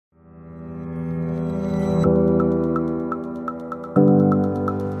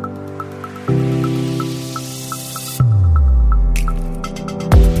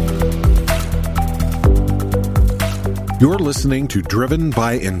You're listening to Driven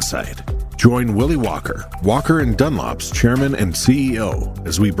by Insight. Join Willy Walker, Walker & Dunlop's chairman and CEO,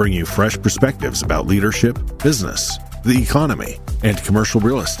 as we bring you fresh perspectives about leadership, business, the economy, and commercial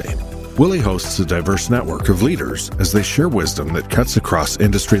real estate. Willy hosts a diverse network of leaders as they share wisdom that cuts across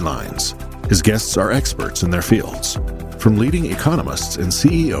industry lines. His guests are experts in their fields, from leading economists and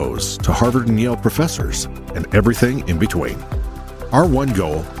CEOs to Harvard and Yale professors, and everything in between. Our one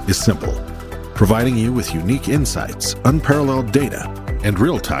goal is simple: providing you with unique insights, unparalleled data, and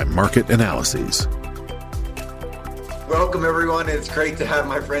real-time market analyses. Welcome, everyone. It's great to have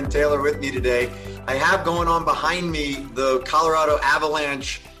my friend Taylor with me today. I have going on behind me the Colorado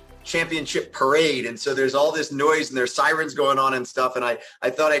Avalanche championship parade, and so there's all this noise and there's sirens going on and stuff, and I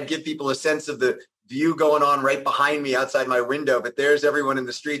thought I'd give people a sense of the view going on right behind me outside my window. But there's everyone in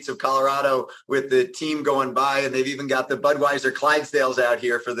the streets of Colorado with the team going by, and they've even got the Budweiser Clydesdales out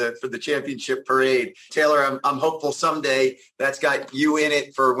here for the championship parade. Taylor, I'm hopeful someday that's got you in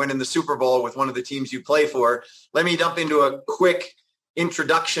it for winning the Super Bowl with one of the teams you play for. Let me jump into a quick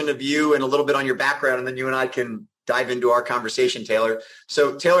introduction of you and a little bit on your background, and then you and I can dive into our conversation, Taylor.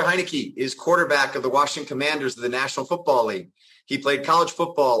 So Taylor Heinicke is quarterback of the Washington Commanders of the National Football League. He played college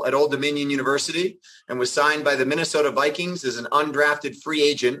football at Old Dominion University and was signed by the Minnesota Vikings as an undrafted free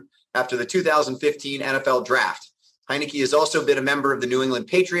agent after the 2015 NFL Draft. Heinicke has also been a member of the New England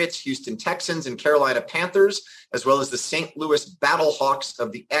Patriots, Houston Texans, and Carolina Panthers, as well as the St. Louis Battlehawks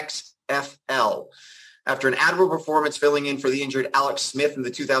of the XFL. After an admirable performance filling in for the injured Alex Smith in the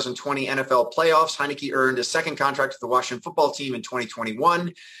 2020 NFL playoffs, Heinicke earned a second contract with the Washington football team in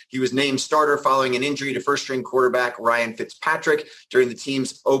 2021. He was named starter following an injury to first-string quarterback Ryan Fitzpatrick during the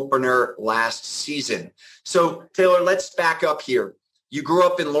team's opener last season. So, Taylor, let's back up here. You grew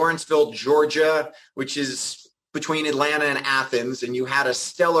up in Lawrenceville, Georgia, which is between Atlanta and Athens, and you had a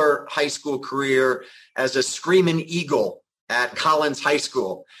stellar high school career as a Screaming Eagle at Collins High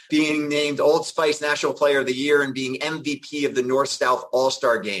School, being named Old Spice National Player of the Year and being MVP of the North-South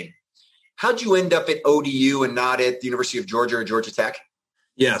All-Star Game. How'd you end up at ODU and not at the University of Georgia or Georgia Tech?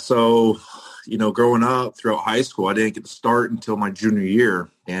 Yeah, so, growing up throughout high school, I didn't get to start until my junior year.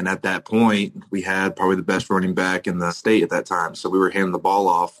 And at that point, we had probably the best running back in the state at that time. So we were handing the ball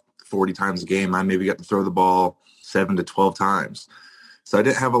off 40 times a game. I maybe got to throw the ball 7 to 12 times. So I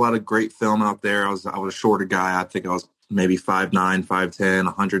didn't have a lot of great film out there. I was a shorter guy. I think I was maybe 5'9", 5'10",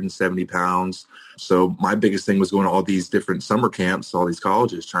 170 pounds. So my biggest thing was going to all these different summer camps, all these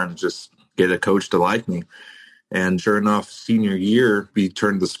colleges, trying to just get a coach to like me. And sure enough, senior year, we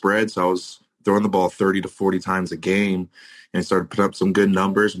turned the spread. So I was throwing the ball 30 to 40 times a game and started putting up some good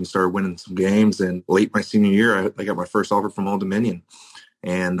numbers and started winning some games. And late my senior year, I got my first offer from Old Dominion.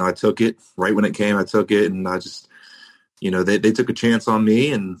 And I took it right when it came. I took it, and I just they took a chance on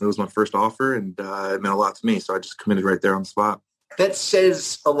me, and it was my first offer, and it meant a lot to me. So I just committed right there on the spot. That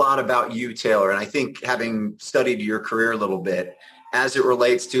says a lot about you, Taylor. And I think, having studied your career a little bit, as it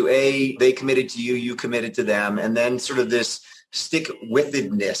relates to they committed to you, you committed to them, and then sort of this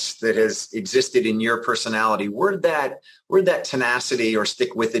stick-withedness that has existed in your personality. Where'd that tenacity or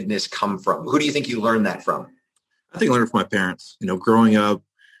stick-withedness come from? Who do you think you learned that from? I think I learned from my parents. Growing up,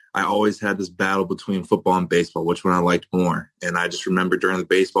 I always had this battle between football and baseball, which one I liked more. And I just remember during the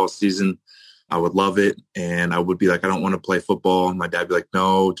baseball season, I would love it. And I would be like, I don't want to play football. And my dad would be like,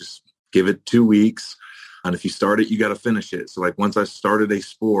 no, just give it 2 weeks. And if you start it, you got to finish it. So once I started a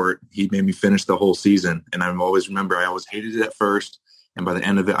sport, he made me finish the whole season. And I always hated it at first. And by the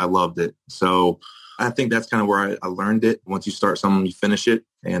end of it, I loved it. So I think that's kind of where I learned it. Once you start something, you finish it.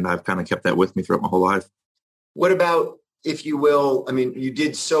 And I've kind of kept that with me throughout my whole life. What about, if you will, you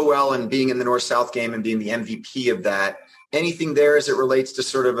did so well in being in the North-South game and being the MVP of that. Anything there as it relates to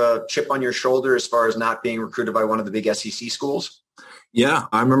sort of a chip on your shoulder as far as not being recruited by one of the big SEC schools? Yeah,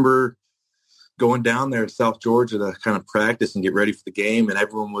 I remember going down there to South Georgia to kind of practice and get ready for the game, and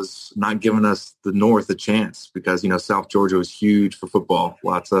everyone was not giving us the North a chance because, South Georgia was huge for football.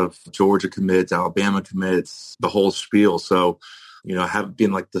 Lots of Georgia commits, Alabama commits, the whole spiel. So, have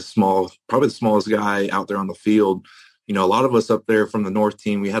been probably the smallest guy out there on the field. A lot of us up there from the North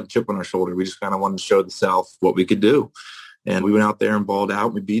team, we had a chip on our shoulder. We just kind of wanted to show the South what we could do. And we went out there and balled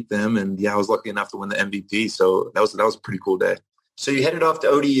out. We beat them. And, I was lucky enough to win the MVP. So that was a pretty cool day. So you headed off to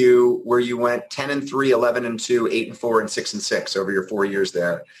ODU, where you went 10-3, 11-2, 8-4, and 6-6 over your 4 years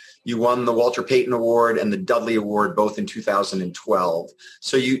there. You won the Walter Payton Award and the Dudley Award both in 2012.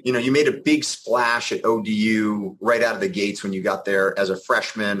 So you made a big splash at ODU right out of the gates when you got there as a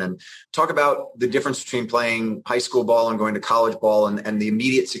freshman. And talk about the difference between playing high school ball and going to college ball and the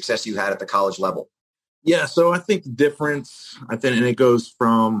immediate success you had at the college level. Yeah, so I think the difference, and it goes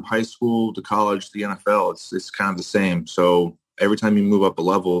from high school to college to the NFL, it's kind of the same. So every time you move up a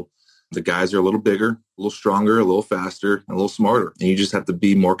level, the guys are a little bigger, a little stronger, a little faster, and a little smarter. And you just have to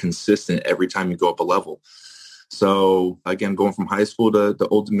be more consistent every time you go up a level. So again, going from high school to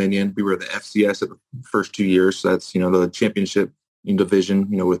Old Dominion, we were the FCS at the first 2 years. So that's, the championship division,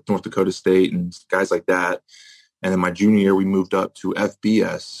 with North Dakota State and guys like that. And then my junior year, we moved up to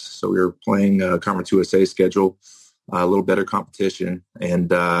FBS. So we were playing a Conference USA schedule, a little better competition.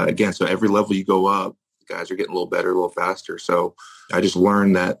 And again, so every level you go up, guys are getting a little better, a little faster. So I just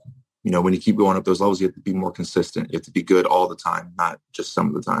learned that, when you keep going up those levels, you have to be more consistent. You have to be good all the time, not just some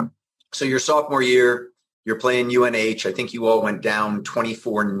of the time. So your sophomore year, you're playing UNH. I think you all went down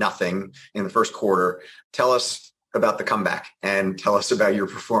 24-0 in the first quarter. Tell us about the comeback and tell us about your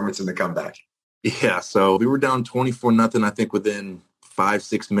performance in the comeback. Yeah, so we were down 24-0, I think, within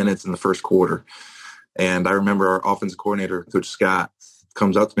 5-6 minutes in the first quarter. And I remember our offensive coordinator, Coach Scott,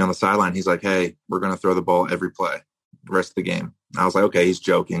 comes up to me on the sideline. He's like, hey, we're going to throw the ball every play, the rest of the game. I was like, okay, he's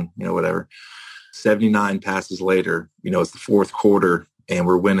joking, whatever. 79 passes later, it's the fourth quarter, and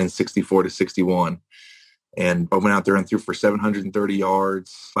we're winning 64-61. And I went out there and threw for 730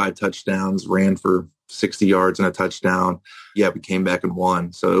 yards, 5 touchdowns, ran for 60 yards and a touchdown. Yeah, we came back and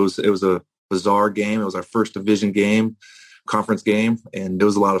won. So it was a bizarre game. It was our first division game, conference game, and it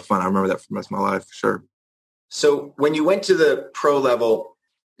was a lot of fun. I remember that for the rest of my life, for sure. So when you went to the pro level,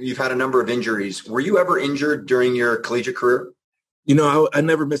 you've had a number of injuries. Were you ever injured during your collegiate career? I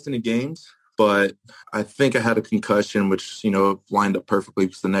never missed any games, but I think I had a concussion, which, lined up perfectly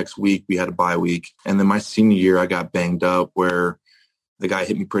because the next week we had a bye week. And then my senior year, I got banged up where the guy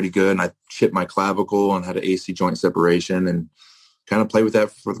hit me pretty good and I chipped my clavicle and had an AC joint separation and kind of played with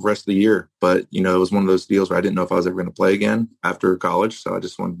that for the rest of the year. But, it was one of those deals where I didn't know if I was ever going to play again after college. So I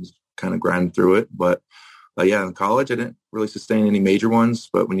just wanted to kind of grind through it. But yeah, in college, I didn't really sustain any major ones.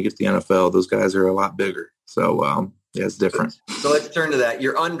 But when you get to the NFL, those guys are a lot bigger. So, yeah, it's different. So let's turn to that.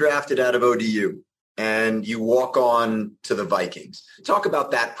 You're undrafted out of ODU and you walk on to the Vikings. Talk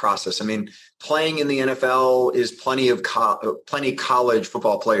about that process. I mean, playing in the NFL is plenty college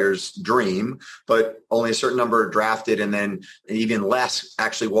football players' dream, but only a certain number are drafted, and then even less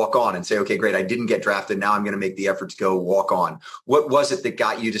actually walk on and say, okay, great, I didn't get drafted. Now I'm going to make the effort to go walk on. What was it that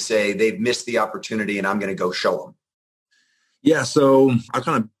got you to say they've missed the opportunity and I'm going to go show them? Yeah, so I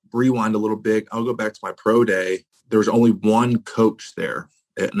kind of rewind a little bit. I'll go back to my pro day. There was only one coach there,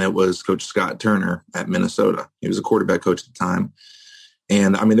 and it was Coach Scott Turner at Minnesota. He was a quarterback coach at the time.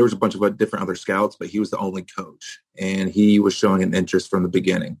 And, there was a bunch of different other scouts, but he was the only coach. And he was showing an interest from the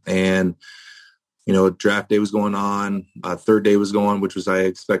beginning. And, draft day was going on. Third day was going, which was I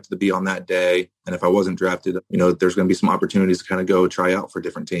expected to be on that day. And if I wasn't drafted, there's going to be some opportunities to kind of go try out for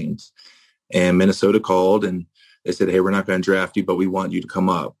different teams. And Minnesota called and they said, hey, we're not going to draft you, but we want you to come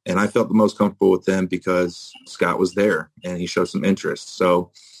up. And I felt the most comfortable with them because Scott was there and he showed some interest.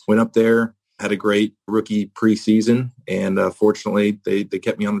 So went up there, had a great rookie preseason, and fortunately they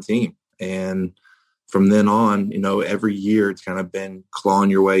kept me on the team. And from then on, every year it's kind of been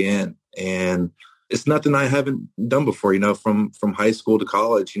clawing your way in. And it's nothing I haven't done before, from high school to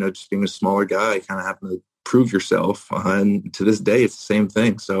college, just being a smaller guy, kind of having to prove yourself. And to this day, it's the same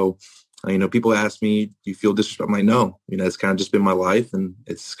thing. So people ask me, do you feel disrespect? I'm like, no, it's kind of just been my life, and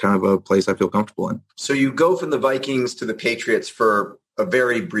it's kind of a place I feel comfortable in. So you go from the Vikings to the Patriots for a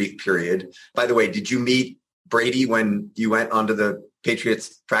very brief period. By the way, did you meet Brady when you went onto the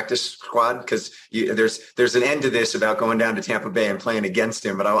Patriots practice squad? Because there's an end to this about going down to Tampa Bay and playing against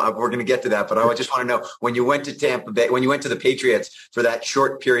him, but we're going to get to that. But I just want to know, when you went to Tampa Bay, when you went to the Patriots for that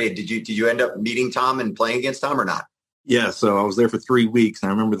short period, did you end up meeting Tom and playing against Tom or not? Yeah, so I was there for 3 weeks. And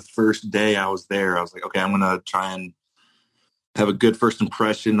I remember the first day I was there, I was like, okay, I'm going to try and have a good first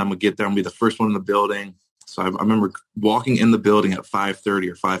impression. I'm going to get there and be the first one in the building. So I remember walking in the building at 5:30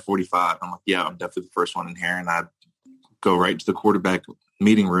 or 5:45. I'm like, yeah, I'm definitely the first one in here. And I go right to the quarterback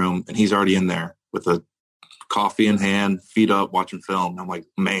meeting room, and he's already in there with a coffee in hand, feet up, watching film. And I'm like,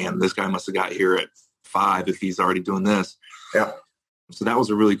 man, this guy must have got here at 5 if he's already doing this. Yeah. So that was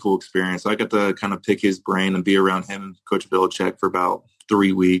a really cool experience. I got to kind of pick his brain and be around him and Coach Belichick for about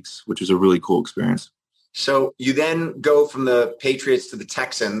 3 weeks, which was a really cool experience. So you then go from the Patriots to the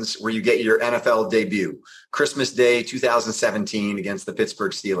Texans, where you get your NFL debut, Christmas Day 2017 against the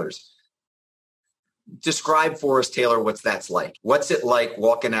Pittsburgh Steelers. Describe for us, Taylor, what that's like. What's it like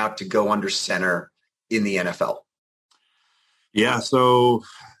walking out to go under center in the NFL? Yeah, so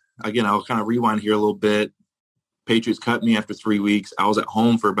again, I'll kind of rewind here a little bit. Patriots cut me after 3 weeks. I was at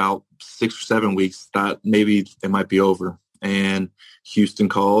home for about 6 or 7 weeks. Thought maybe it might be over. And Houston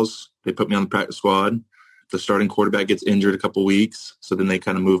calls. They put me on the practice squad. the starting quarterback gets injured a couple weeks. So then they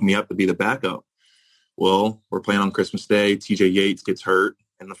kind of move me up to be the backup. Well, we're playing on Christmas Day. TJ Yates gets hurt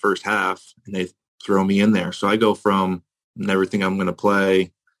in the first half, and they throw me in there. So I go from never think I'm going to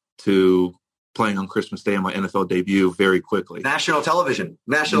play to playing on Christmas Day on my NFL debut very quickly. National television.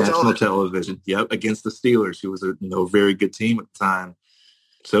 Yep, against the Steelers, who was a very good team at the time.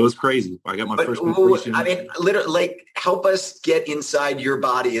 So it was crazy. I got my first completion. I mean, literally, help us get inside your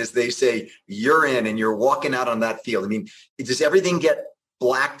body, as they say. You're in, and you're walking out on that field. I mean, does everything get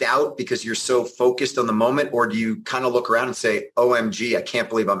blacked out because you're so focused on the moment, or do you kind of look around and say, OMG, I can't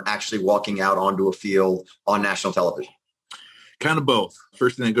believe I'm actually walking out onto a field on national television? Kind of both.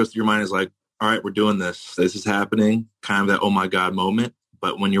 First thing that goes through your mind is like, all right, we're doing this. This is happening. Kind of that, oh my God moment.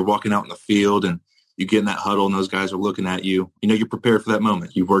 But when you're walking out in the field and you get in that huddle and those guys are looking at you, you're prepared for that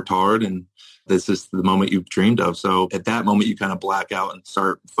moment. You've worked hard and this is the moment you've dreamed of. So at that moment, you kind of black out and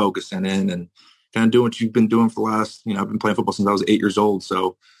start focusing in and kind of doing what you've been doing for the last, I've been playing football since I was 8 years old.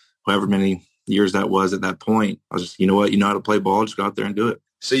 So however many years that was at that point, I was just, you know how to play ball, just go out there and do it.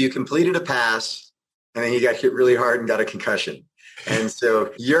 So you completed a pass and then you got hit really hard and got a concussion. And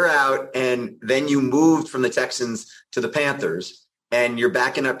so you're out, and then you moved from the Texans to the Panthers, and you're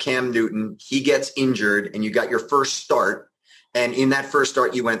backing up Cam Newton. He gets injured, and you got your first start. And in that first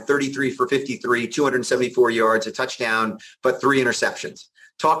start, you went 33 for 53, 274 yards, a touchdown, but 3 interceptions.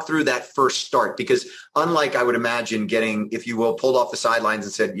 Talk through that first start, because unlike I would imagine getting, if you will, pulled off the sidelines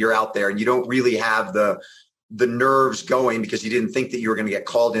and said you're out there and you don't really have the nerves going because you didn't think that you were going to get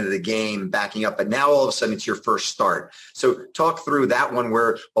called into the game backing up. But now all of a sudden it's your first start. So talk through that one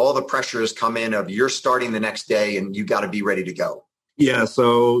where all the pressure has come in of you're starting the next day and you got to be ready to go. Yeah.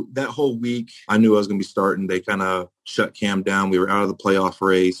 So that whole week I knew I was going to be starting. They kind of shut Cam down. We were out of the playoff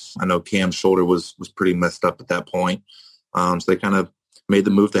race. I know Cam's shoulder was pretty messed up at that point. So they kind of made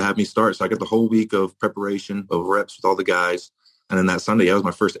the move to have me start. So I got the whole week of preparation, of reps with all the guys. And then that Sunday, that was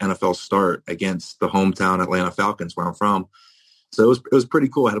my first NFL start against the hometown Atlanta Falcons, where I'm from. So it was pretty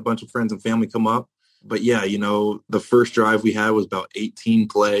cool. I had a bunch of friends and family come up. But yeah, the first drive we had was about 18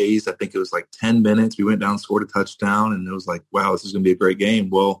 plays. I think it was like 10 minutes. We went down, scored a touchdown, and it was like, wow, this is going to be a great game.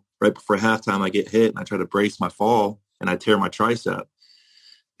 Well, right before halftime, I get hit, and I try to brace my fall, and I tear my tricep.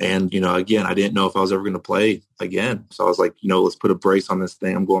 And, again, I didn't know if I was ever going to play again. So I was like, let's put a brace on this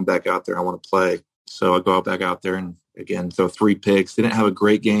thing. I'm going back out there. I want to play. So I go back out there and, again, throw 3 picks. Didn't have a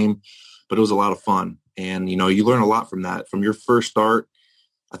great game, but it was a lot of fun. And, you learn a lot from that. From your first start,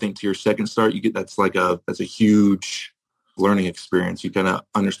 I think, to your second start, that's a huge learning experience. You kind of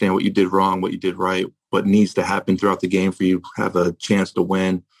understand what you did wrong, what you did right, what needs to happen throughout the game for you to have a chance to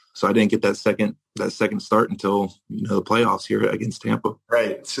win. So I didn't get that second start until, the playoffs here against Tampa.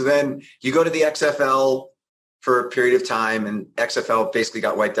 Right. So then you go to the XFL for a period of time, and XFL basically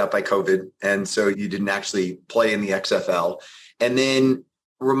got wiped out by COVID. And so you didn't actually play in the XFL. And then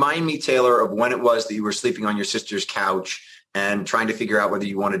remind me, Taylor, of when it was that you were sleeping on your sister's couch and trying to figure out whether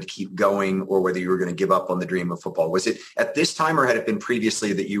you wanted to keep going or whether you were going to give up on the dream of football. Was it at this time, or had it been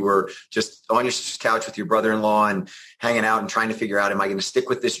previously that you were just on your sister's couch with your brother-in-law and hanging out and trying to figure out, am I going to stick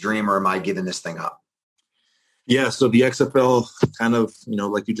with this dream or am I giving this thing up? Yeah, so the XFL kind of,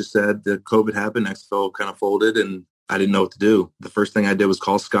 like you just said, the COVID happened, XFL kind of folded, and I didn't know what to do. The first thing I did was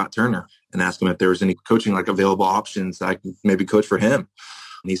call Scott Turner and ask him if there was any coaching, available options that I could maybe coach for him.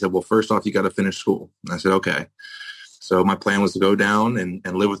 And he said, well, first off, you got to finish school. And I said, okay. So my plan was to go down and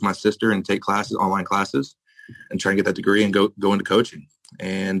live with my sister and take classes, online classes, and try and get that degree and go into coaching.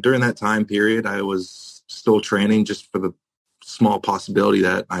 And during that time period, I was still training just for the small possibility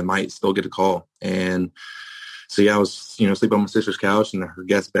that I might still get a call. And so, yeah, I was, sleeping on my sister's couch in her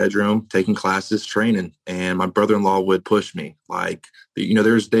guest bedroom, taking classes, training. And my brother-in-law would push me.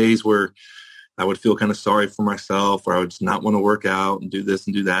 There's days where I would feel kind of sorry for myself, or I would just not want to work out and do this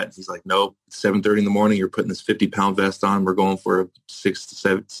and do that. And he's like, nope, it's 7:30 in the morning. You're putting this 50-pound vest on. We're going for a 6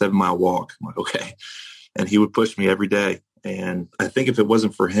 to 7 mile walk. I'm like, okay. And he would push me every day. And I think if it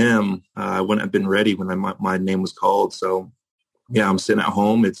wasn't for him, I wouldn't have been ready when my name was called. So, yeah, I'm sitting at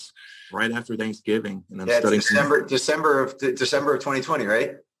home. It's right after Thanksgiving, and I'm studying. December of 2020,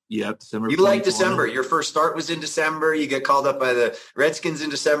 right? Yeah, December. You like December. Your first start was in December. You get called up by the Redskins in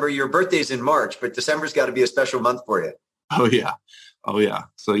December. Your birthday's in March, but December's got to be a special month for you. Oh yeah.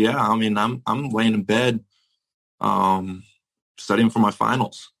 So yeah, I mean, I'm laying in bed, studying for my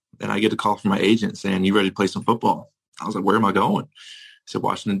finals, and I get a call from my agent saying, "You ready to play some football?" I was like, "Where am I going?" He said,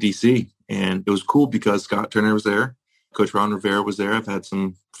 "Washington D.C." And it was cool because Scott Turner was there. Coach Ron Rivera was there. I've had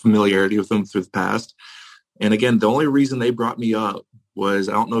some familiarity with him through the past. And again, the only reason they brought me up was,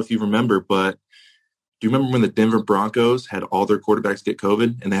 I don't know if you remember, but do you remember when the Denver Broncos had all their quarterbacks get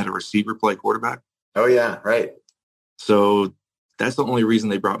COVID and they had a receiver play quarterback? Oh, yeah, right. So that's the only reason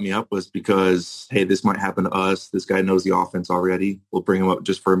they brought me up was because, hey, this might happen to us. This guy knows the offense already. We'll bring him up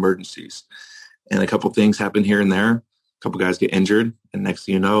just for emergencies. And a couple things happen here and there. A couple guys get injured. And next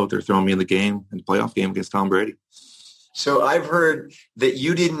thing you know, they're throwing me in the playoff game against Tom Brady. So I've heard that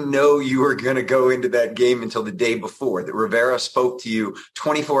you didn't know you were going to go into that game until the day before, that Rivera spoke to you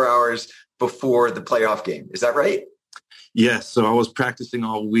 24 hours before the playoff game. Is that right? Yes. So I was practicing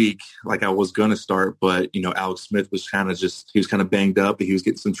all week like I was going to start, but, Alex Smith was he was kind of banged up. He was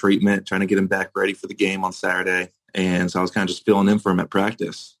getting some treatment, trying to get him back ready for the game on Saturday. And so I was kind of just filling in for him at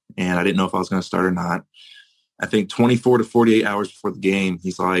practice. And I didn't know if I was going to start or not. I think 24 to 48 hours before the game,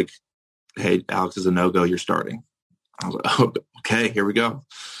 he's like, hey, Alex is a no-go. You're starting. I was like, oh, okay, here we go.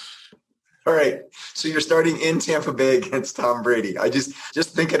 All right. So you're starting in Tampa Bay against Tom Brady. I just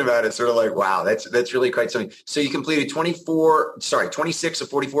thinking about it, sort of like, wow, that's really quite something. So you completed 26 of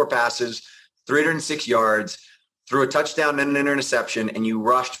 44 passes, 306 yards, threw a touchdown and an interception, and you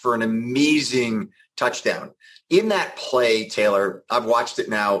rushed for an amazing touchdown. In that play, Taylor, I've watched it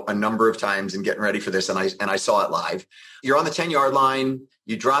now a number of times and getting ready for this, and I saw it live. You're on the 10-yard line.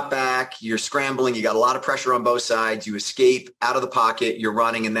 You drop back, you're scrambling, you got a lot of pressure on both sides, you escape out of the pocket, you're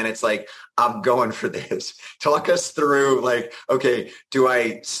running, and then it's like, I'm going for this. Talk us through, like, okay, do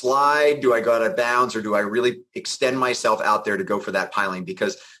I slide, do I go out of bounds, or do I really extend myself out there to go for that piling?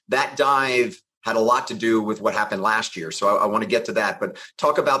 Because that dive had a lot to do with what happened last year. So I want to get to that, but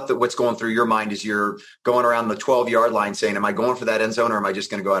talk about what's going through your mind as you're going around the 12-yard line saying, am I going for that end zone, or am I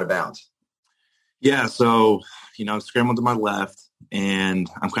just going to go out of bounds? Yeah, so, I'm scrambling to my left, and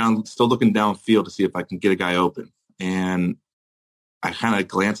I'm kind of still looking downfield to see if I can get a guy open. And I kind of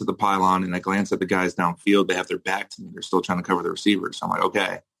glance at the pylon, and I glance at the guys downfield. They have their back to me. They're still trying to cover the receivers. So I'm like,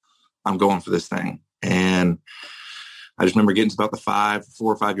 okay, I'm going for this thing. And I just remember getting to about the 4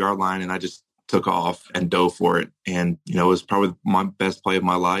 or 5 yard line, and I just took off and dove for it. And, it was probably my best play of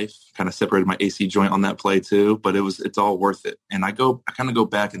my life. Kind of separated my AC joint on that play too, but it's all worth it. And I kind of go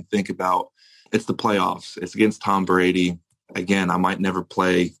back and think about, it's the playoffs. It's against Tom Brady. Again, I might never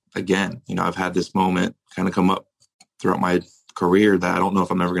play again. I've had this moment kind of come up throughout my career that I don't know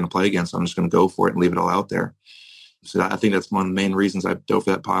if I'm ever going to play again. So I'm just going to go for it and leave it all out there. So I think that's one of the main reasons I dove for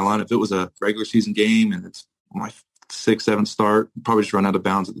that pylon. If it was a regular season game and it's my 6th, 7th start, probably just run out of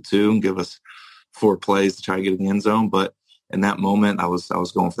bounds at the 2 and give us 4 plays to try to get in the end zone. But in that moment, I was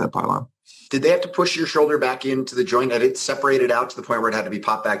going for that pylon. Did they have to push your shoulder back into the joint? Had it separated out to the point where it had to be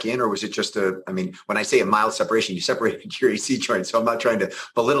popped back in? Or was it just when I say a mild separation, you separated your AC joint. So I'm not trying to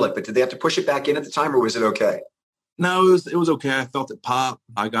belittle it, but did they have to push it back in at the time, or was it okay? No, it was okay. I felt it pop.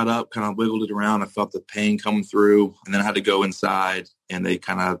 I got up, kind of wiggled it around. I felt the pain coming through, and then I had to go inside, and I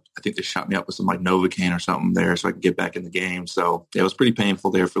think they shot me up with some like Novocaine or something there so I could get back in the game. So yeah, it was pretty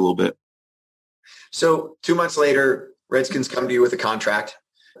painful there for a little bit. So 2 months later, Redskins come to you with a contract.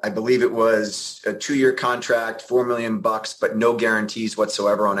 I believe it was a 2-year contract, $4 million, but no guarantees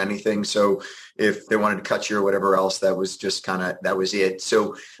whatsoever on anything. So if they wanted to cut you or whatever else, that was it.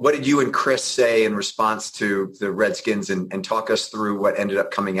 So what did you and Chris say in response to the Redskins, and talk us through what ended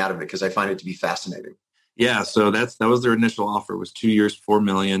up coming out of it? Because I find it to be fascinating. Yeah. So that was their initial offer. It was 2 years, $4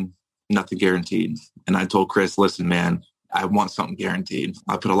 million, nothing guaranteed. And I told Chris, listen, man, I want something guaranteed.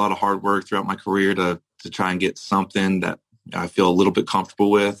 I put a lot of hard work throughout my career to try and get something that I feel a little bit comfortable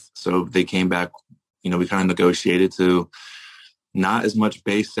with. So they came back, we kind of negotiated to not as much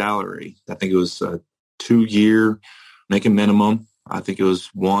base salary. I think it was a 2-year, make a minimum. I think it was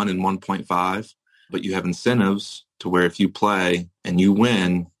 1 and 1.5, but you have incentives to where if you play and you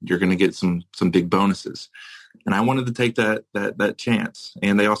win, you're going to get some big bonuses. And I wanted to take that chance.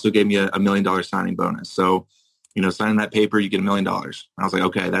 And they also gave me a $1 million signing bonus. So, signing that paper, you get $1 million. I was like,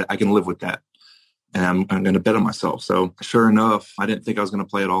 okay, I can live with that. And I'm going to bet on myself. So sure enough, I didn't think I was going to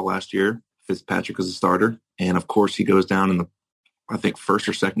play at all last year. Fitzpatrick was a starter. And of course he goes down in the, I think, first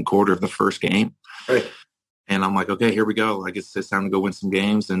or second quarter of the first game. Right. And I'm like, okay, here we go. Like it's time to go win some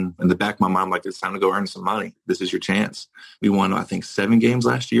games. And in the back of my mind, I'm like, it's time to go earn some money. This is your chance. We won, I think, 7 games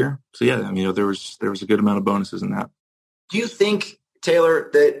last year. So yeah, there was a good amount of bonuses in that. Do you think,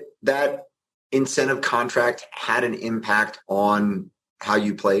 Taylor, that incentive contract had an impact on how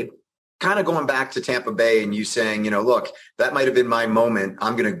you played? Kind of going back to Tampa Bay and you saying, look, that might have been my moment.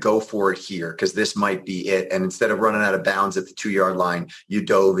 I'm going to go for it here because this might be it. And instead of running out of bounds at the 2-yard line, you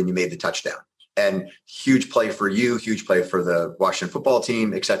dove and you made the touchdown. And huge play for you, huge play for the Washington football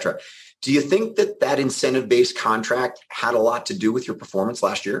team, et cetera. Do you think that incentive-based contract had a lot to do with your performance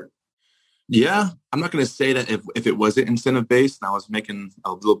last year? Yeah, I'm not going to say that if it wasn't incentive-based and I was making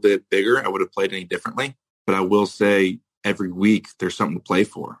a little bit bigger, I would have played any differently. But I will say every week there's something to play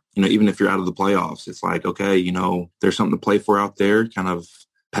for. Even if you're out of the playoffs, it's like, okay, there's something to play for out there, kind of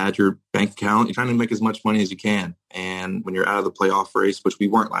pad your bank account. You're trying to make as much money as you can. And when you're out of the playoff race, which we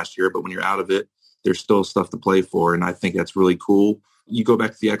weren't last year, but when you're out of it, there's still stuff to play for. And I think that's really cool. You go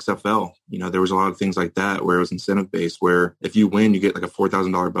back to the XFL, there was a lot of things like that where it was incentive-based, where if you win, you get like a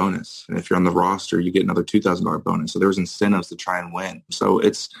 $4,000 bonus. And if you're on the roster, you get another $2,000 bonus. So there was incentives to try and win. So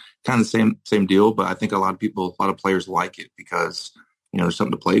it's kind of the same deal. But I think a lot of players like it because, there's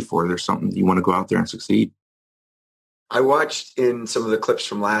something to play for. There's something you want to go out there and succeed. I watched in some of the clips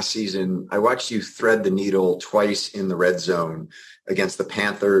from last season, I watched you thread the needle twice in the red zone against the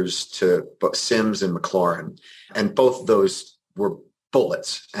Panthers to Sims and McLaurin. And both of those were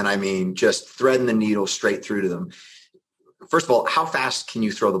bullets. And I mean, just threading the needle straight through to them. First of all, how fast can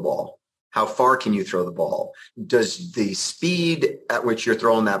you throw the ball? How far can you throw the ball? Does the speed at which you're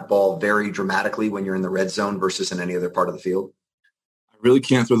throwing that ball vary dramatically when you're in the red zone versus in any other part of the field? Really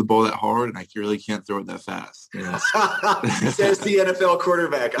can't throw the ball that hard, and I really can't throw it that fast. Says the NFL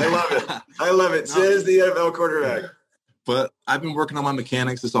quarterback. I love it. Says the NFL quarterback. But I've been working on my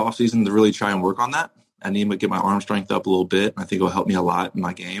mechanics this offseason to really try and work on that. I need to get my arm strength up a little bit. I think it'll help me a lot in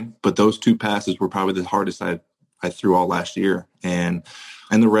my game. But those two passes were probably the hardest I threw all last year. And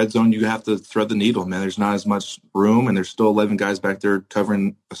in the red zone, you have to thread the needle, man. There's not as much room, and there's still 11 guys back there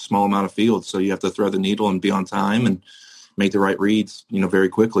covering a small amount of field. So you have to thread the needle and be on time and make the right reads, very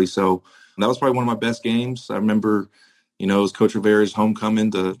quickly. So that was probably one of my best games. I remember, it was Coach Rivera's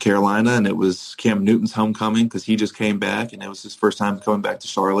homecoming to Carolina, and it was Cam Newton's homecoming because he just came back, and it was his first time coming back to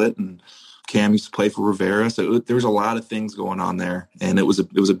Charlotte. And Cam used to play for Rivera. So there was a lot of things going on there, and it was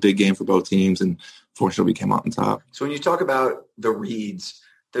a big game for both teams, and fortunately we came out on top. So when you talk about the reads,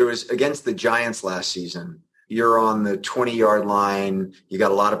 there was against the Giants last season, you're on the 20-yard line. You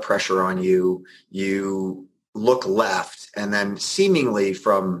got a lot of pressure on you. You look left, and then seemingly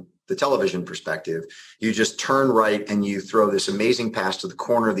from the television perspective, you just turn right and you throw this amazing pass to the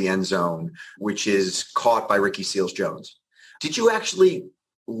corner of the end zone, which is caught by Ricky Seals-Jones. Did you actually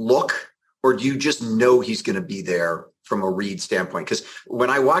look, or do you just know he's going to be there from a read standpoint? Because when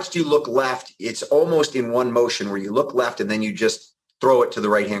I watched you look left, it's almost in one motion where you look left and then you just throw it to the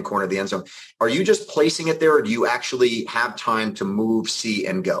right-hand corner of the end zone. Are you just placing it there, or do you actually have time to move, see,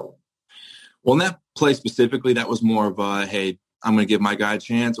 and go? Well, in that play specifically, that was more of a, hey, I'm going to give my guy a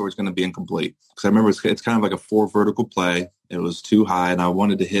chance, or it's going to be incomplete. Because I remember it's kind of like a 4 vertical play. It was too high, and I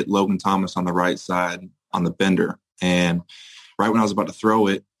wanted to hit Logan Thomas on the right side on the bender. And right when I was about to throw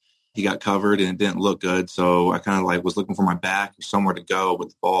it, he got covered, and it didn't look good. So I kind of was looking for my back or somewhere to go with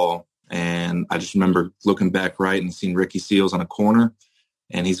the ball. And I just remember looking back right and seeing Ricky Seals on a corner,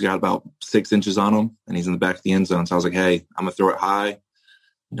 and he's got about 6 inches on him, and he's in the back of the end zone. So I was like, hey, I'm going to throw it high.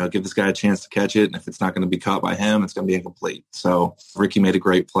 Give this guy a chance to catch it. And if it's not going to be caught by him, it's going to be incomplete. So Ricky made a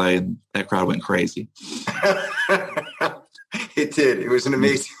great play, and that crowd went crazy. It did. It was an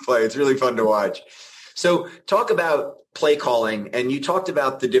amazing play. It's really fun to watch. So talk about play calling, and you talked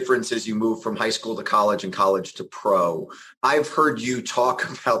about the difference as you move from high school to college and college to pro. I've heard you talk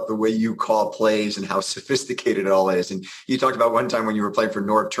about the way you call plays and how sophisticated it all is. And you talked about one time when you were playing for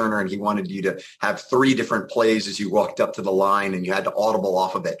Norv Turner, and he wanted you to have 3 different plays as you walked up to the line, and you had to audible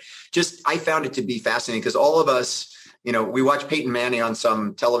off of it. I found it to be fascinating because all of us, we watch Peyton Manning on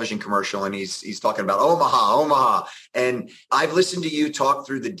some television commercial, and he's talking about Omaha. And I've listened to you talk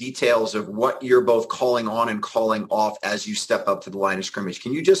through the details of what you're both calling on and calling off as you step up to the line of scrimmage.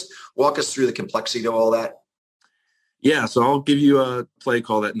 Can you just walk us through the complexity of all that? Yeah, so I'll give you a play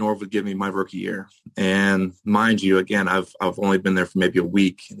call that Norv would give me my rookie year. And mind you, again, I've only been there for maybe a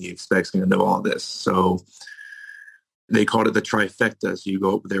week, and he expects me to know all this. So they called it the trifecta. So you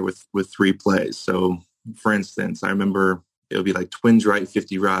go up there with 3 plays. So for instance, I remember it would be like twins right,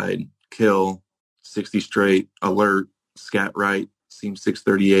 50 ride, kill, 60 straight, alert, scat right, seam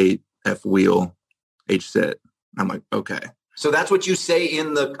 638, F wheel, H set. I'm like, okay. So that's what you say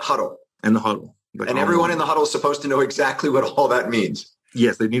in the huddle. In the huddle. And everyone in the huddle is supposed to know exactly what all that means.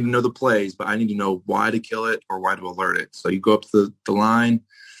 Yes, they need to know the plays, but I need to know why to kill it or why to alert it. So you go up to the line,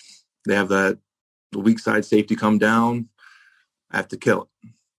 they have the weak side safety come down, I have to kill it.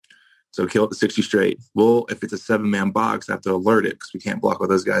 So kill it to 60 straight. Well, if it's a 7-man box, I have to alert it because we can't block all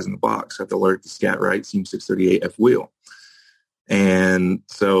those guys in the box. I have to alert the scat right, seam 638, F wheel. And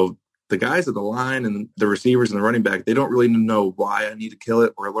so the guys at the line and the receivers and the running back, they don't really know why I need to kill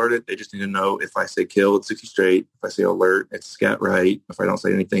it or alert it. They just need to know if I say kill, it's 60 straight. If I say alert, it's scat right. If I don't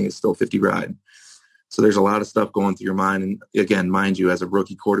say anything, it's still 50 ride. So there's a lot of stuff going through your mind. And again, mind you, as a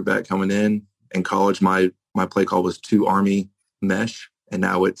rookie quarterback coming in college, my play call was 2 Army mesh. And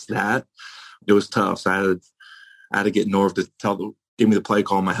now it's that. It was tough. So I had to get Norv to give me the play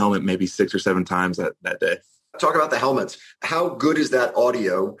call on my helmet maybe 6 or 7 times that day. Talk about the helmets. How good is that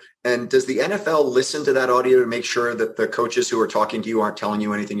audio? And does the NFL listen to that audio to make sure that the coaches who are talking to you aren't telling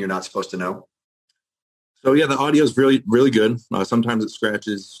you anything you're not supposed to know? So, yeah, the audio is really, really good. Sometimes it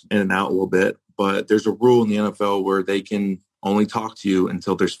scratches in and out a little bit, but there's a rule in the NFL where they can only talk to you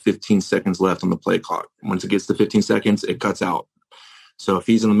until there's 15 seconds left on the play clock. Once it gets to 15 seconds, it cuts out. So if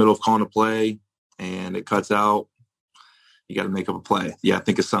he's in the middle of calling a play and it cuts out, you got to make up a play. Yeah,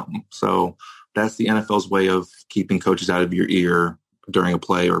 think of something. So that's the NFL's way of keeping coaches out of your ear during a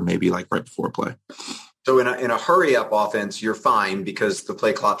play or maybe like right before a play. So in a hurry up offense, you're fine because the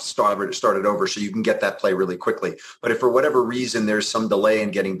play clock started over, so you can get that play really quickly. But if for whatever reason there's some delay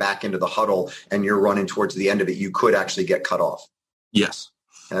in getting back into the huddle and you're running towards the end of it, you could actually get cut off. Yes.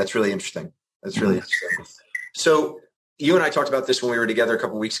 And that's really interesting. Interesting. So you and I talked about this when we were together a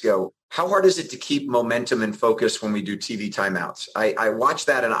couple of weeks ago. How hard is it to keep momentum and focus when we do TV timeouts? I watch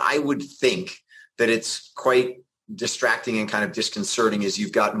that and I would think that it's quite distracting and kind of disconcerting as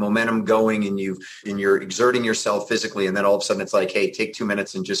you've got momentum going and you're exerting yourself physically. And then all of a sudden it's like, hey, take 2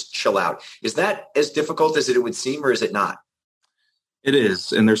 minutes and just chill out. Is that as difficult as it would seem, or is it not? It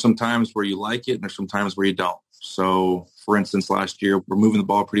is. And there's some times where you like it and there's some times where you don't. So for instance, last year, we're moving the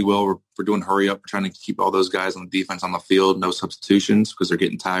ball pretty well. We're doing hurry up. We're trying to keep all those guys on the defense on the field, no substitutions because they're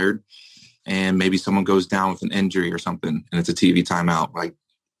getting tired. And maybe someone goes down with an injury or something and it's a TV timeout. Like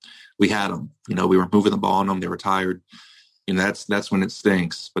we had them, we were moving the ball on them. They were tired. That's when it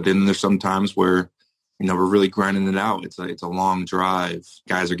stinks. But then there's some times where, we're really grinding it out. It's a long drive.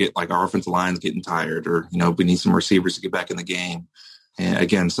 Guys are our offensive line's getting tired or, we need some receivers to get back in the game. And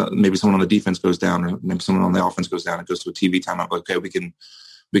again, maybe someone on the defense goes down or maybe someone on the offense goes down and goes to a TV timeout. Okay, we can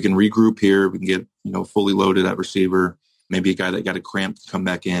regroup here. We can get, fully loaded at receiver. Maybe a guy that got a cramp to come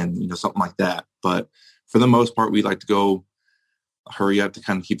back in, something like that. But for the most part, we like to go hurry up to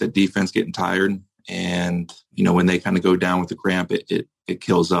kind of keep that defense getting tired. And, when they kind of go down with the cramp, it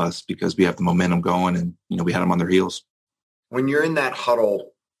kills us because we have the momentum going and, we had them on their heels. When you're in that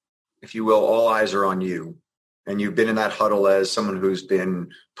huddle, if you will, all eyes are on you. And you've been in that huddle as someone who's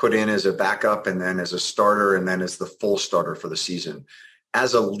been put in as a backup and then as a starter and then as the full starter for the season.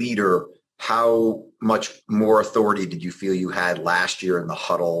 As a leader, how much more authority did you feel you had last year in the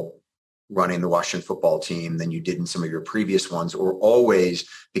huddle running the Washington football team than you did in some of your previous ones? Or always,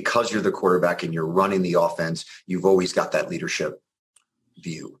 because you're the quarterback and you're running the offense, you've always got that leadership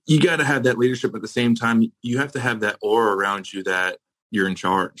view? You got to have that leadership. At the same time, you have to have that aura around you that you're in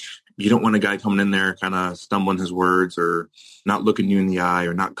charge. You don't want a guy coming in there kind of stumbling his words or not looking you in the eye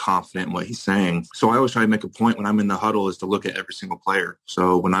or not confident in what he's saying. So I always try to make a point when I'm in the huddle is to look at every single player.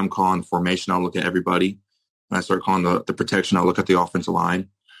 So when I'm calling formation, I'll look at everybody. When I start calling the protection, I'll look at the offensive line.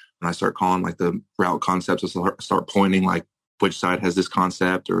 When I start calling like the route concepts, I'll start pointing like which side has this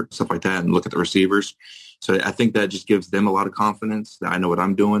concept or stuff like that and look at the receivers. So I think that just gives them a lot of confidence that I know what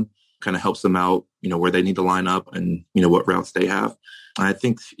I'm doing, kind of helps them out, where they need to line up and, what routes they have. And I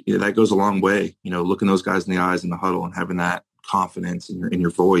think that goes a long way, looking those guys in the eyes in the huddle and having that confidence in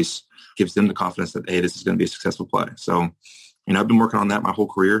your voice gives them the confidence that, hey, this is going to be a successful play. So, I've been working on that my whole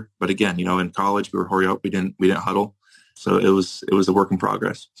career. But again, in college, we were hurry up. We didn't huddle. So it was a work in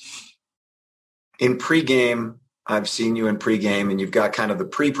progress. In pregame, I've seen you in pregame and you've got kind of the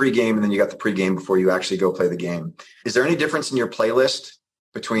pregame and then you got the pregame before you actually go play the game. Is there any difference in your playlist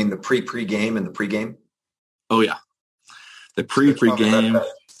between the pregame and the pregame? Oh, yeah. The pregame.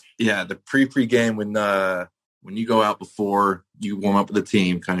 Yeah, the pregame when you go out before you warm up with the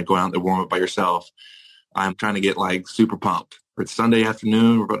team, kind of go out and warm up by yourself. I'm trying to get like super pumped. It's Sunday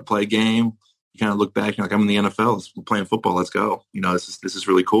afternoon. We're about to play a game. You kind of look back, you're like, I'm in the NFL. We're playing football. Let's go. This is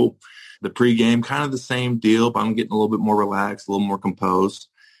really cool. The pregame, kind of the same deal, but I'm getting a little bit more relaxed, a little more composed.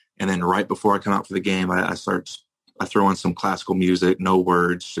 And then right before I come out for the game, I throw in some classical music, no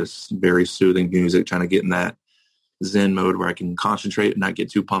words, just very soothing music, trying to get in that Zen mode where I can concentrate and not get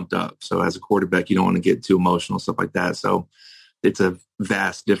too pumped up. So as a quarterback, you don't want to get too emotional, stuff like that. So it's a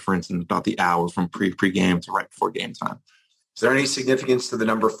vast difference in about the hour from pregame to right before game time. Is there any significance to the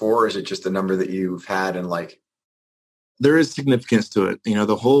number 4? Or is it just a number that you've had and like? There is significance to it.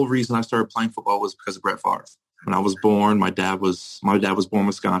 The whole reason I started playing football was because of Brett Favre. When I was born, my dad was born in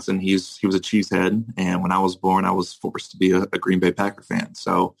Wisconsin. He was a Chiefs head. And when I was born, I was forced to be a Green Bay Packer fan.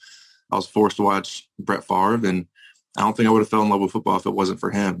 So I was forced to watch Brett Favre, and I don't think I would have fell in love with football if it wasn't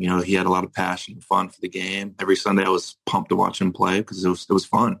for him. He had a lot of passion and fun for the game. Every Sunday I was pumped to watch him play because it was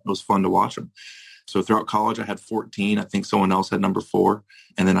fun. It was fun to watch him. So throughout college, I had 14. I think someone else had number 4.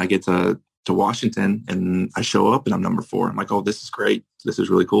 And then I get to Washington and I show up and I'm number 4. I'm like, oh, this is great. This is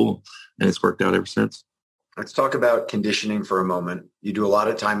really cool. And it's worked out ever since. Let's talk about conditioning for a moment. You do a lot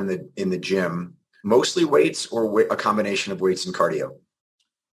of time in the gym, mostly weights or a combination of weights and cardio?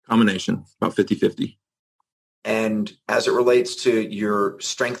 Combination, about 50-50. And as it relates to your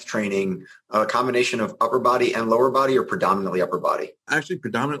strength training, a combination of upper body and lower body, or predominantly upper body? Actually,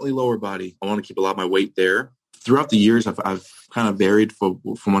 predominantly lower body. I want to keep a lot of my weight there. Throughout the years, I've kind of varied from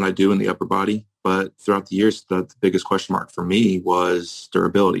what I do in the upper body. But throughout the years, the biggest question mark for me was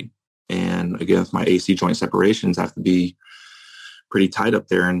durability. And again, with my AC joint separations, I have to be pretty tight up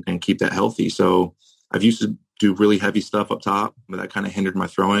there and keep that healthy. So I've used to do really heavy stuff up top, but that kind of hindered my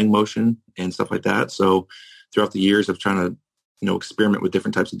throwing motion and stuff like that. So throughout the years of trying to, experiment with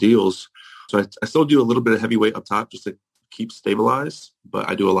different types of deals. So I still do a little bit of heavyweight up top just to keep stabilized, but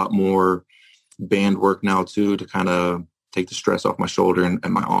I do a lot more band work now too, to kind of take the stress off my shoulder and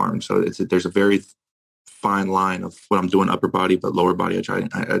my arm. So there's a very fine line of what I'm doing upper body, but lower body, I try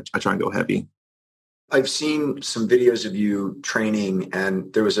and go heavy. I've seen some videos of you training,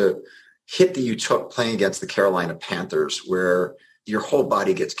 and there was a hit that you took playing against the Carolina Panthers where your whole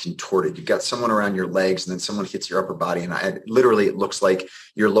body gets contorted. You've got someone around your legs and then someone hits your upper body. And literally it looks like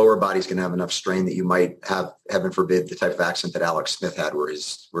your lower body's going to have enough strain that you might have, heaven forbid, the type of accident that Alex Smith had where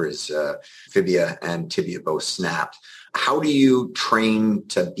his fibia and tibia both snapped. How do you train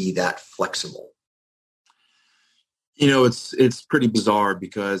to be that flexible? It's pretty bizarre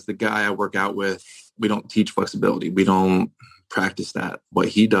because the guy I work out with, we don't teach flexibility. We don't practice that. What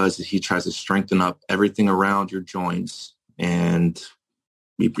he does is he tries to strengthen up everything around your joints. And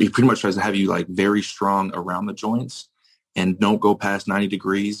he pretty much tries to have you like very strong around the joints and don't go past 90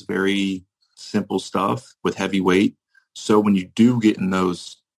 degrees, very simple stuff with heavy weight. So when you do get in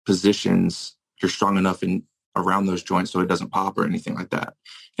those positions, you're strong enough around those joints so it doesn't pop or anything like that.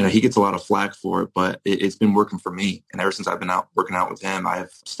 He gets a lot of flack for it, but it's been working for me. And ever since I've been working out with him, I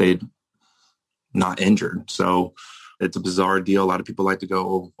have stayed not injured. So it's a bizarre deal. A lot of people like to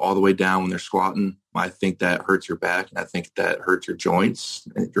go all the way down when they're squatting. I think that hurts your back, and I think that hurts your joints,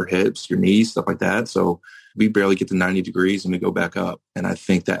 your hips, your knees, stuff like that. So we barely get to 90 degrees and we go back up. And I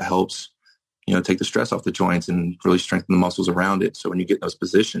think that helps, take the stress off the joints and really strengthen the muscles around it. So when you get in those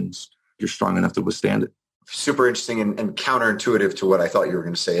positions, you're strong enough to withstand it. Super interesting and counterintuitive to what I thought you were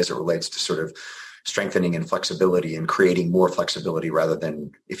going to say as it relates to sort of strengthening and flexibility and creating more flexibility rather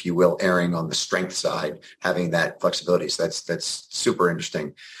than, if you will, erring on the strength side, having that flexibility. So that's super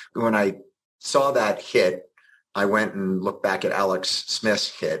interesting. When I saw that hit, I went and looked back at Alex Smith's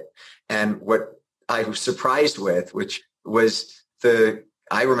hit. And what I was surprised with, which was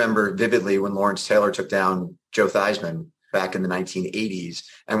I remember vividly when Lawrence Taylor took down Joe Theismann back in the 1980s.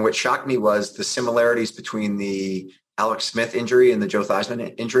 And what shocked me was the similarities between the Alex Smith injury and the Joe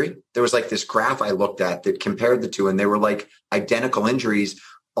Theismann injury. There was like this graph I looked at that compared the two, and they were like identical injuries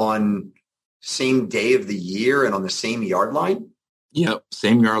on same day of the year and on the same yard line. Yep,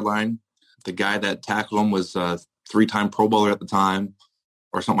 same yard line. The guy that tackled him was a 3-time Pro Bowler at the time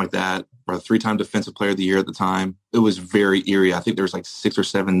or something like that, or a 3-time Defensive Player of the Year at the time. It was very eerie. I think there was like 6 or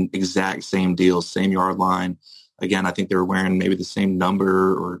 7 exact same deals, same yard line. Again, I think they were wearing maybe the same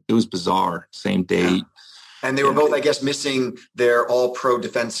number, or it was bizarre, same date. Yeah. And they were both, I guess, missing their all-pro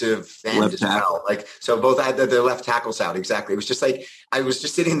defensive end as well. Like, so both had their left tackles out. Exactly. It was just like, I was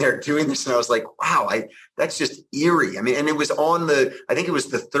just sitting there doing this and I was like, wow, that's just eerie. I mean, and it was I think it was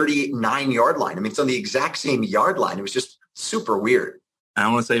the 39 yard line. I mean, it's on the exact same yard line. It was just super weird. I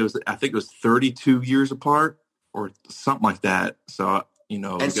want to say I think it was 32 years apart or something like that. So,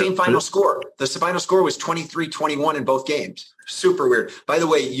 and same final score. The final score was 23-21 in both games. Super weird. By the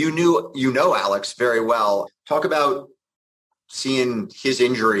way, you know Alex very well. Talk about seeing his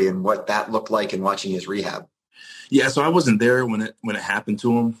injury and what that looked like and watching his rehab. Yeah, so I wasn't there when it happened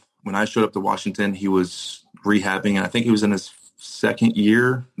to him. When I showed up to Washington, he was rehabbing, and I think he was in his second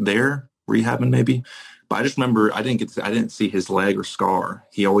year there, rehabbing maybe. But I just remember I didn't see his leg or scar.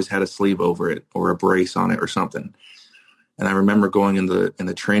 He always had a sleeve over it or a brace on it or something. And I remember going in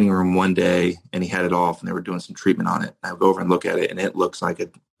the training room one day, and he had it off, and they were doing some treatment on it. I would go over and look at it, and it looks like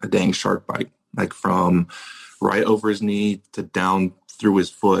a dang shark bite, like from right over his knee to down through his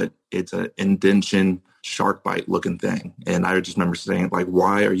foot. It's an indention shark bite looking thing. And I just remember saying, like,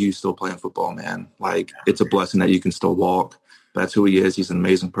 why are you still playing football, man? Like, it's a blessing that you can still walk. But that's who he is. He's an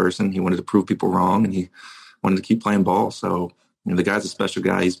amazing person. He wanted to prove people wrong, and he wanted to keep playing ball. So, the guy's a special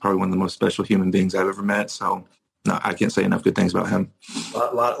guy. He's probably one of the most special human beings I've ever met. So, no, I can't say enough good things about him.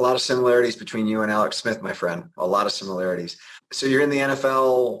 A lot of similarities between you and Alex Smith, my friend. A lot of similarities. So you're in the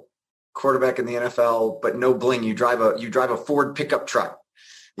NFL, quarterback in the NFL, but no bling. You drive a Ford pickup truck.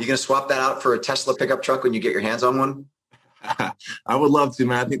 You going to swap that out for a Tesla pickup truck when you get your hands on one? I would love to,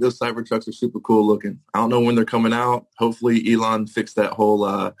 man. I think those Cybertrucks are super cool looking. I don't know when they're coming out. Hopefully Elon fixed that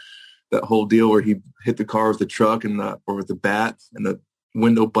whole deal where he hit the car with the truck or with the bat and the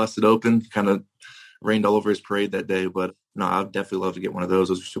window busted open. Kind of rained all over his parade that day. But no, I'd definitely love to get one of those.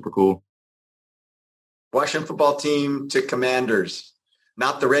 Those are super cool. Washington football team to Commanders,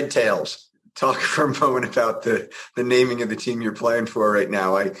 not the Red Tails. Talk for a moment about the naming of the team you're playing for right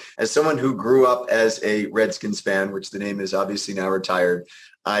now. As someone who grew up as a Redskins fan, which the name is obviously now retired,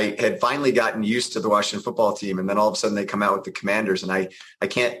 I had finally gotten used to the Washington football team. And then all of a sudden they come out with the Commanders. And I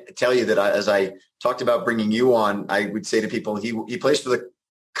can't tell you that as I talked about bringing you on, I would say to people, he plays for the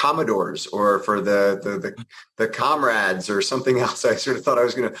Commodores or for the Comrades or something else. I sort of thought I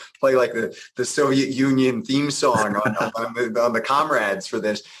was going to play like the Soviet Union theme song on the Comrades for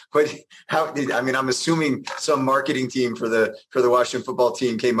this. But I'm assuming some marketing team for the Washington football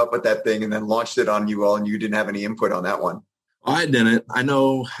team came up with that thing and then launched it on you all, and you didn't have any input on that one. I didn't. I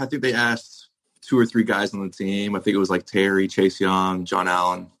think they asked 2 or 3 guys on the team. I think it was like Terry, Chase Young, John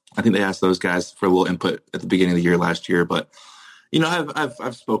Allen. I think they asked those guys for a little input at the beginning of the year last year, but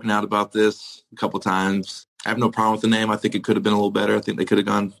I've spoken out about this a couple of times. I have no problem with the name. I think it could have been a little better. I think they could have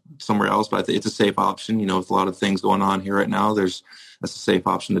gone somewhere else, but I think it's a safe option. With a lot of things going on here right now, that's a safe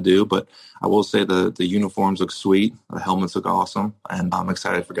option to do. But I will say the uniforms look sweet. The helmets look awesome. And I'm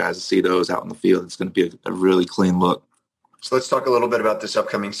excited for guys to see those out in the field. It's going to be a really clean look. So let's talk a little bit about this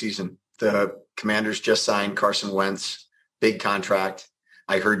upcoming season. The Commanders just signed Carson Wentz, big contract.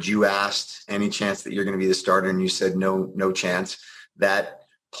 I heard you asked any chance that you're going to be the starter, and you said no chance. That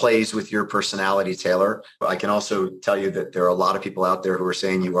plays with your personality, Taylor. I can also tell you that there are a lot of people out there who are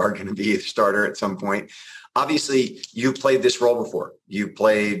saying you are going to be a starter at some point. Obviously, you played this role before. You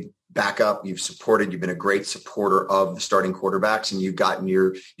played backup. You've been a great supporter of the starting quarterbacks, and you've gotten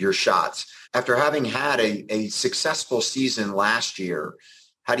your shots. After having had a successful season last year,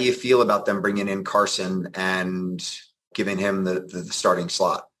 how do you feel about them bringing in Carson and giving him the starting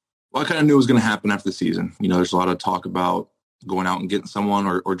slot? Well, I kind of knew it was going to happen after the season. There's a lot of talk about going out and getting someone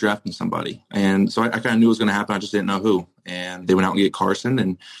or drafting somebody. And so I kind of knew it was going to happen. I just didn't know who. And they went out and get Carson.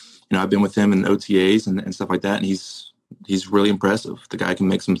 And, I've been with him in OTAs and stuff like that. And he's really impressive. The guy can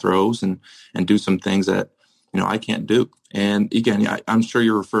make some throws and do some things that, I can't do. And again, I'm sure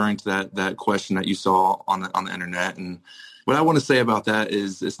you're referring to that question that you saw on the internet. And what I want to say about that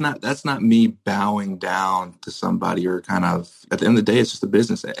is that's not me bowing down to somebody or kind of, at the end of the day, it's just a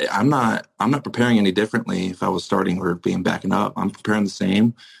business. I'm not preparing any differently if I was starting or being backing up. I'm preparing the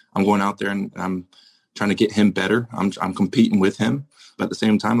same. I'm going out there and I'm trying to get him better. I'm competing with him, but at the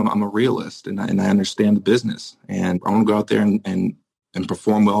same time, I'm a realist and I understand the business, and I want to go out there and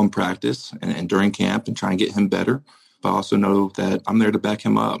perform well in practice and during camp and try and get him better. But I also know that I'm there to back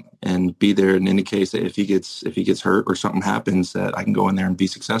him up and be there in any case that if he gets hurt or something happens, that I can go in there and be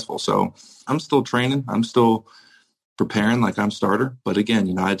successful. So I'm still training. I'm still preparing like I'm starter. But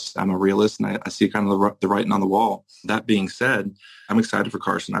again, I'm a realist and I see kind of the writing on the wall. That being said, I'm excited for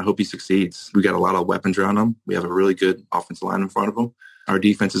Carson. I hope he succeeds. We got a lot of weapons around him. We have a really good offensive line in front of him. Our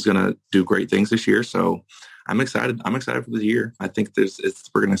defense is going to do great things this year. So I'm excited. I'm excited for the year. I think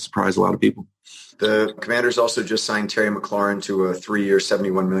we're going to surprise a lot of people. The Commanders also just signed Terry McLaurin to a 3-year,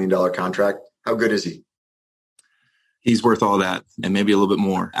 $71 million contract. How good is he? He's worth all that and maybe a little bit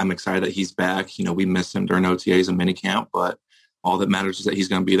more. I'm excited that he's back. We missed him during OTAs and minicamp, but all that matters is that he's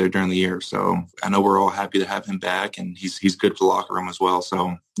going to be there during the year. So I know we're all happy to have him back, and he's good for the locker room as well.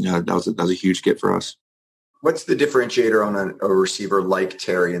 So, that was a huge get for us. What's the differentiator on a receiver like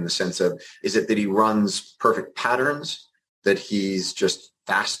Terry in the sense of, is it that he runs perfect patterns, that he's just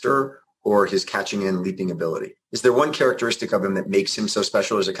faster, or his catching and leaping ability? Is there one characteristic of him that makes him so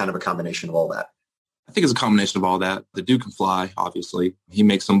special, or is it kind of a combination of all that? I think it's a combination of all that. The dude can fly, obviously. He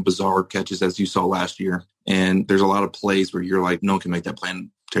makes some bizarre catches, as you saw last year. And there's a lot of plays where you're like, no one can make that play, and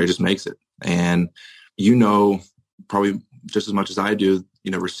Terry just makes it. And probably just as much as I do,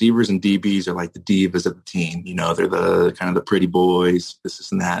 receivers and DBs are like the divas of the team. They're the kind of the pretty boys,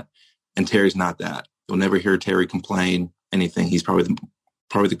 this and that. And Terry's not that. You'll never hear Terry complain anything. He's probably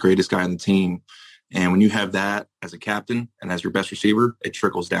the greatest guy on the team. And when you have that as a captain and as your best receiver, it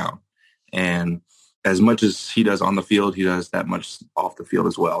trickles down. And as much as he does on the field, he does that much off the field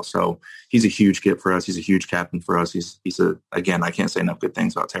as well. So he's a huge get for us. He's a huge captain for us. Again, I can't say enough good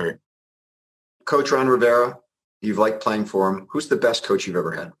things about Terry. Coach Ron Rivera, you've liked playing for him. Who's the best coach you've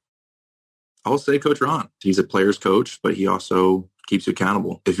ever had? I'll say Coach Ron. He's a player's coach, but he also keeps you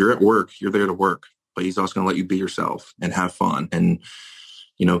accountable. If you're at work, you're there to work, but he's also going to let you be yourself and have fun and,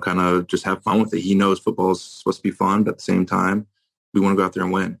 kind of just have fun with it. He knows football is supposed to be fun, but at the same time, we want to go out there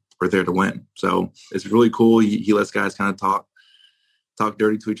and win. we're there to win. So it's really cool. He lets guys kind of talk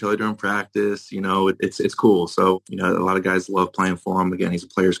dirty to each other during practice. It's cool. So, a lot of guys love playing for him. Again, he's a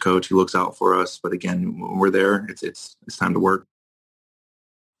player's coach. He looks out for us. But again, when we're there, it's time to work.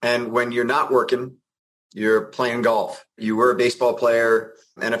 And when you're not working, you're playing golf. You were a baseball player,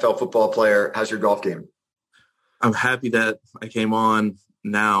 NFL football player. How's your golf game? I'm happy that I came on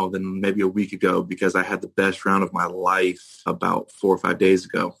now than maybe a week ago, because I had the best round of my life about 4 or 5 days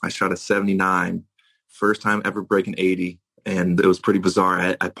ago. I shot a 79, first time ever breaking 80. And it was pretty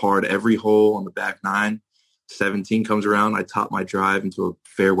bizarre. I parred every hole on the back 9. 17 comes around. I top my drive into a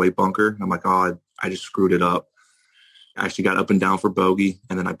fairway bunker. I'm like, oh, I just screwed it up. I actually got up and down for bogey,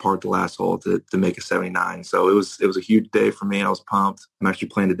 and then I parked the last hole to make a 79. So it was a huge day for me. I was pumped. I'm actually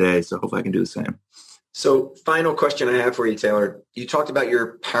playing today, so hopefully I can do the same. So final question I have for you, Taylor. You talked about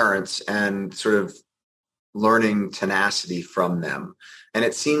your parents and sort of learning tenacity from them. And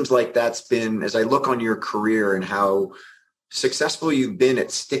it seems like that's been, as I look on your career and how successful you've been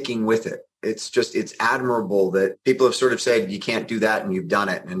at sticking with it. It's admirable that people have sort of said, you can't do that, and you've done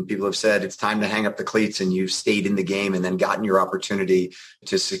it. And people have said, it's time to hang up the cleats, and you've stayed in the game and then gotten your opportunity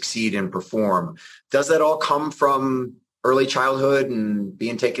to succeed and perform. Does that all come from early childhood and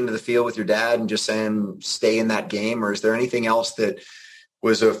being taken to the field with your dad and just saying, stay in that game? Or is there anything else that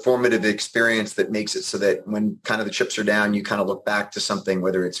was a formative experience that makes it so that when kind of the chips are down, you kind of look back to something,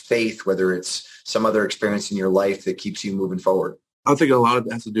 whether it's faith, whether it's some other experience in your life that keeps you moving forward? I think a lot of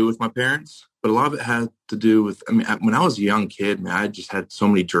it has to do with my parents, but a lot of it had to do with, when I was a young kid, man, I just had so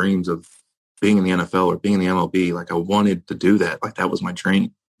many dreams of being in the NFL or being in the MLB. Like, I wanted to do that. Like, that was my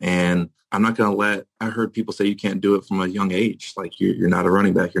dream. And I'm not going to I heard people say you can't do it from a young age. Like, you're not a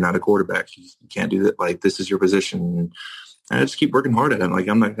running back. You're not a quarterback. You can't do that. Like, this is your position. And I just keep working hard at it. Like,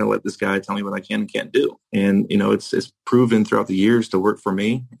 I'm not going to let this guy tell me what I can and can't do. And, it's proven throughout the years to work for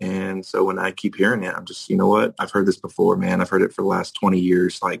me. And so when I keep hearing it, I'm just, you know what? I've heard this before, man. I've heard it for the last 20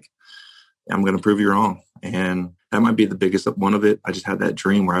 years. Like, I'm going to prove you wrong. And that might be the biggest one of it. I just had that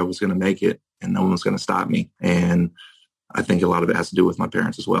dream where I was going to make it and no one was going to stop me. And I think a lot of it has to do with my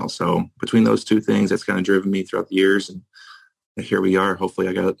parents as well. So between those two things, that's kind of driven me throughout the years. And here we are. Hopefully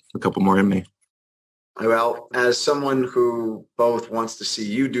I got a couple more in me. Well, as someone who both wants to see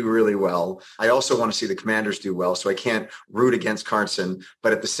you do really well, I also want to see the Commanders do well. So I can't root against Carson,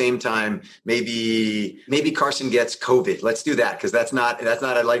 but at the same time, maybe Carson gets COVID. Let's do that, because that's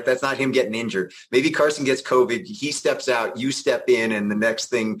not him getting injured. Maybe Carson gets COVID, he steps out, you step in, and the next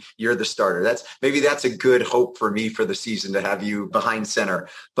thing you're the starter. That's a good hope for me for the season, to have you behind center.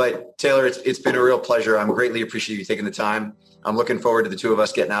 But Taylor, it's been a real pleasure. I'm greatly appreciate you taking the time. I'm looking forward to the two of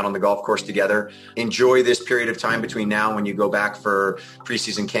us getting out on the golf course together. Enjoy this period of time between now and when you go back for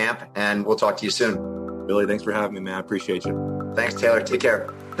preseason camp, and we'll talk to you soon. Willy, thanks for having me, man. I appreciate you. Thanks, Taylor. Take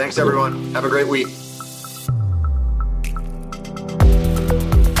care. Thanks, everyone. Have a great week.